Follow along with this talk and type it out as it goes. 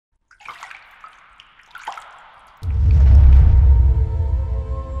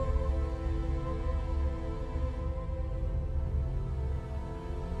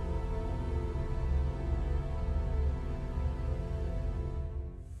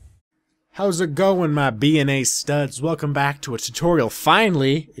How's it going, my B&A studs? Welcome back to a tutorial.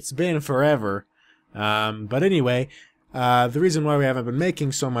 Finally, it's been forever. But anyway, the reason why we haven't been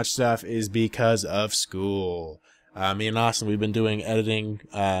making so much stuff is because of school. Me and Austin, we've been doing editing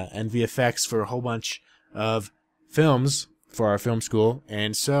and VFX for a whole bunch of films for our film school,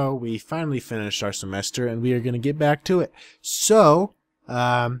 and so we finally finished our semester, and we are going to get back to it. So,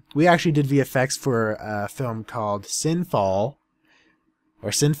 we actually did VFX for a film called Sinfall, or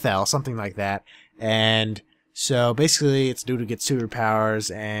Sinfell, something like that. And so basically it's due to get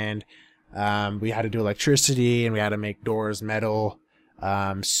superpowers, and we had to do electricity, and we had to make doors metal,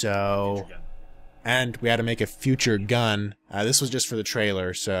 and we had to make a future gun. This was just for the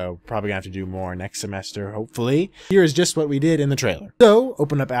trailer, so probably gonna have to do more next semester, hopefully. Here is just what we did in the trailer. So,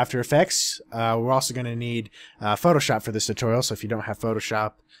 open up After Effects. We're also gonna need Photoshop for this tutorial, so if you don't have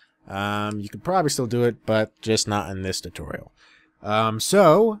Photoshop, you could probably still do it, but just not in this tutorial.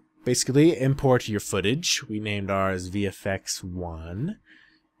 So, basically, import your footage. We named ours VFX1.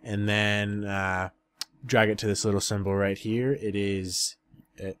 And then, drag it to this little symbol right here. It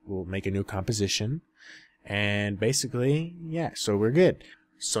will make a new composition. And basically, yeah, so we're good.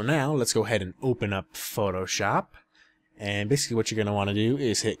 So now, let's go ahead and open up Photoshop. And basically what you're going to want to do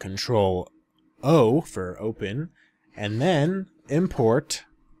is hit Control-O for open. And then, import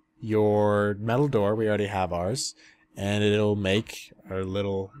your metal door. We already have ours. And it'll make our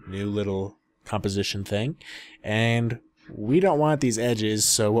new little composition thing. And we don't want these edges,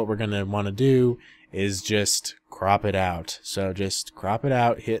 so what we're going to want to do is just crop it out. So just crop it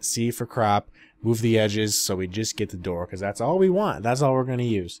out, hit C for crop, move the edges so we just get the door, because that's all we want. That's all we're going to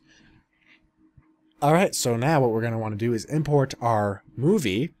use. Alright, so now what we're going to want to do is import our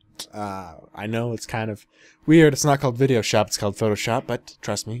movie. I know it's kind of weird. It's not called VideoShop, it's called Photoshop, but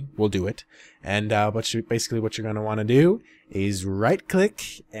trust me, we'll do it. And basically what you're going to want to do is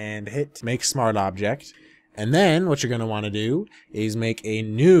right-click and hit Make Smart Object. And then what you're going to want to do is make a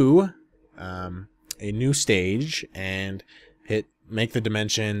new stage and hit make the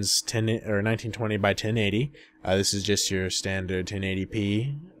dimensions 1920 by 1080. This is just your standard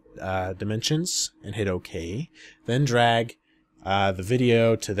 1080p dimensions, and hit OK. Then drag the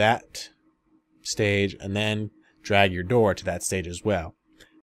video to that stage, and then drag your door to that stage as well.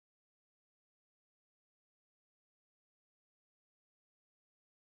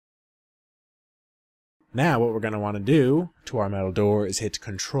 Now what we're going to want to do to our metal door is hit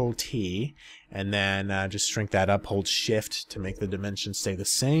Control-T, and then just shrink that up, hold Shift to make the dimensions stay the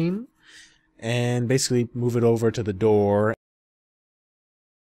same, and basically move it over to the door.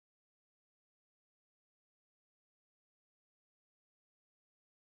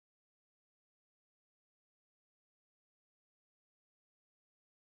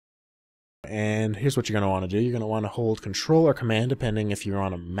 And here's what you're going to want to do. You're going to want to hold Control or Command, depending if you're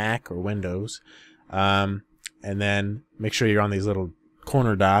on a Mac or Windows. And then make sure you're on these little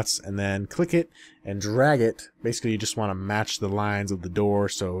corner dots, and then click it and drag it. Basically, you just want to match the lines of the door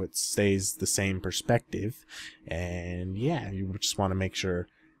so it stays the same perspective. And yeah, you just want to make sure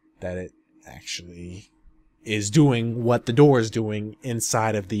that it actually is doing what the door is doing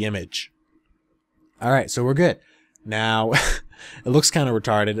inside of the image. Alright, so we're good. Now, it looks kind of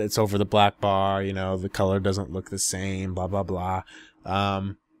retarded. It's over the black bar, you know, the color doesn't look the same, blah, blah, blah.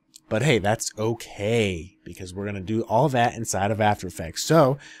 But hey, that's okay, because we're going to do all that inside of After Effects.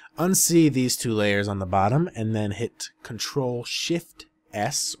 So, unsee these two layers on the bottom, and then hit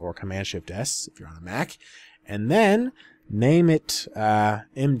Control-Shift-S, or Command-Shift-S if you're on a Mac. And then, name it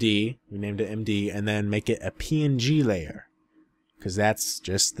MD, we named it MD, and then make it a PNG layer, because that's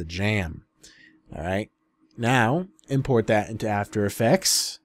just the jam. Alright, now, import that into After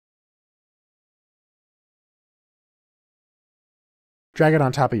Effects. Drag it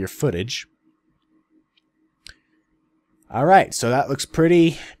on top of your footage. Alright, so that looks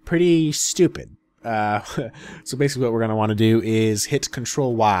pretty stupid. So basically what we're going to want to do is hit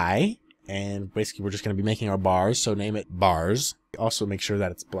Control-Y, and basically we're just going to be making our bars, so name it bars. Also make sure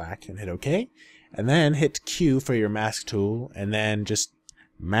that it's black and hit OK. And then hit Q for your mask tool, and then just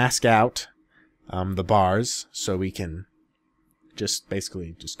mask out the bars, so we can just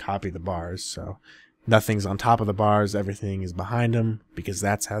basically just copy the bars. So nothing's on top of the bars, everything is behind them, because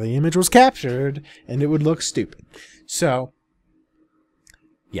that's how the image was captured, and it would look stupid. So,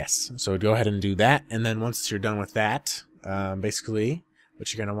 yes, so go ahead and do that, and then once you're done with that, basically,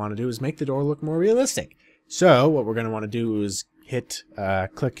 what you're going to want to do is make the door look more realistic. So, what we're going to want to do is hit,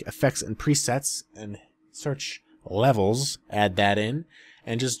 click Effects and Presets, and search Levels, add that in,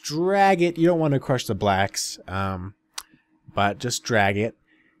 and just drag it. You don't want to crush the blacks, but just drag it.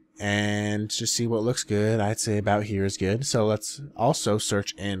 and just see what looks good. I'd say about here is good. So let's also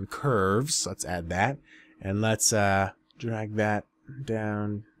search in curves. Let's add that, and let's drag that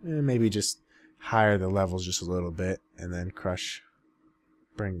down, maybe just higher the levels just a little bit, and then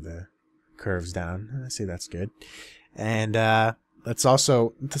bring the curves down. I see that's good. And let's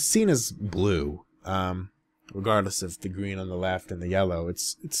also, the scene is blue, regardless of the green on the left and the yellow.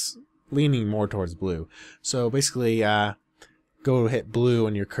 It's leaning more towards blue. So basically, go hit blue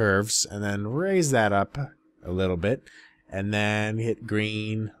on your curves, and then raise that up a little bit, and then hit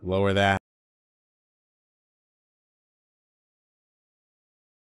green, lower that,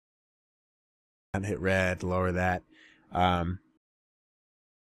 and hit red, lower that, and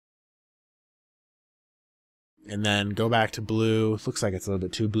then go back to blue. Looks like it's a little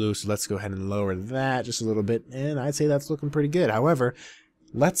bit too blue, so let's go ahead and lower that just a little bit, and I'd say that's looking pretty good. However,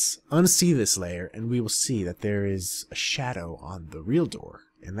 let's unsee this layer, and we will see that there is a shadow on the real door,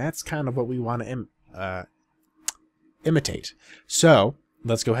 and that's kind of what we want to imitate. So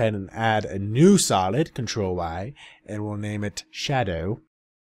let's go ahead and add a new solid, Control Y, and we'll name it Shadow.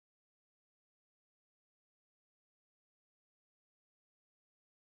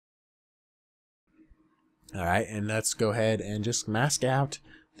 Alright, and let's go ahead and just mask out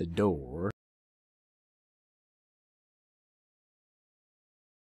the door.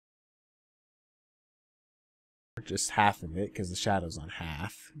 Just half of it, because the shadow's on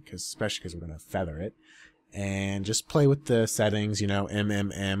half, especially because we're going to feather it. And just play with the settings, you know,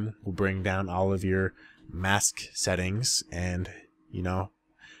 MMM will bring down all of your mask settings, and, you know,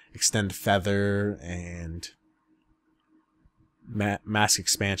 extend feather and mask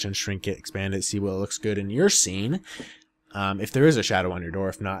expansion, shrink it, expand it, see what looks good in your scene. If there is a shadow on your door,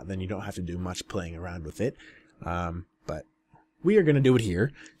 if not, then you don't have to do much playing around with it. But we are going to do it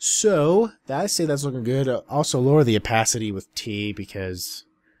here. So I say that's looking good. Also lower the opacity with T, because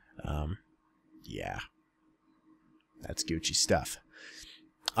yeah, that's Gucci stuff.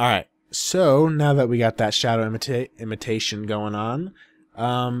 Alright, so now that we got that shadow imitation going on,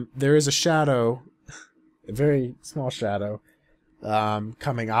 there is a shadow, a very small shadow,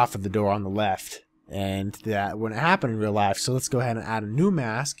 coming off of the door on the left, and that wouldn't happen in real life. So let's go ahead and add a new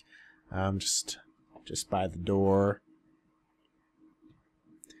mask, just by the door.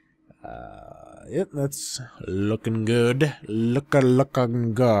 Yep, that's looking good.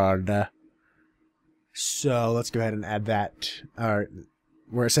 Looking good. So let's go ahead and add that.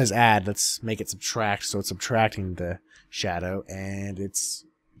 Where it says add, let's make it subtract. So it's subtracting the shadow, and it's,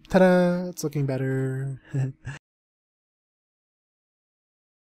 ta-da! It's looking better.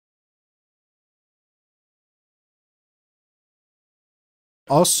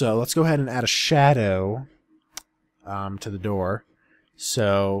 Also, let's go ahead and add a shadow to the door.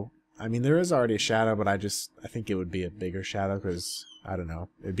 So, I mean, there is already a shadow, but I think it would be a bigger shadow, because, I don't know,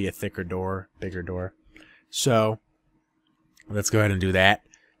 it'd be a thicker door, bigger door. So, let's go ahead and do that.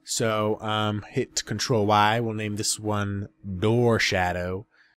 So, hit Control Y, we'll name this one Door Shadow.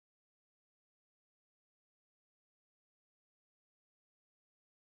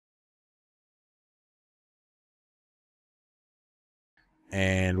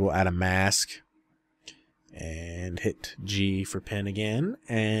 And we'll add a mask, and hit G for pen again,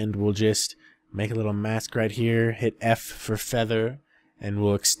 and we'll just make a little mask right here, hit F for feather, and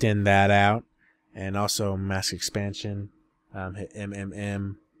we'll extend that out, and also mask expansion, hit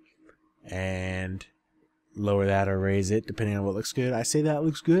MMM, and lower that or raise it depending on what looks good. I say that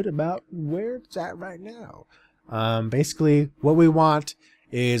looks good about where it's at right now. Basically what we want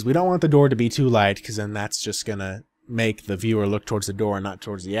is, we don't want the door to be too light, because then that's just gonna make the viewer look towards the door and not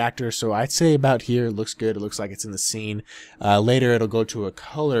towards the actor. So I'd say about here it looks good. It looks like it's in the scene. Later it'll go to a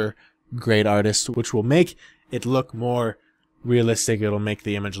color grade artist, which will make it look more realistic. It'll make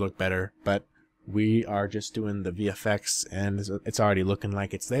the image look better, but we are just doing the VFX, and it's already looking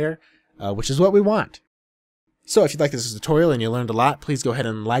like it's there, which is what we want. So if you like this tutorial and you learned a lot, please go ahead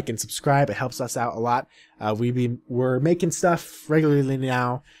and like and subscribe. It helps us out a lot. We're making stuff regularly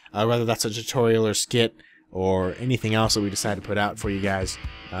now, whether that's a tutorial or skit or anything else that we decide to put out for you guys.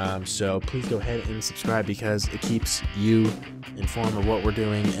 So please go ahead and subscribe, because it keeps you informed of what we're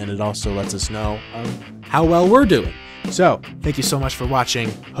doing, and it also lets us know how well we're doing. So thank you so much for watching.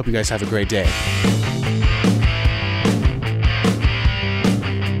 Hope you guys have a great day.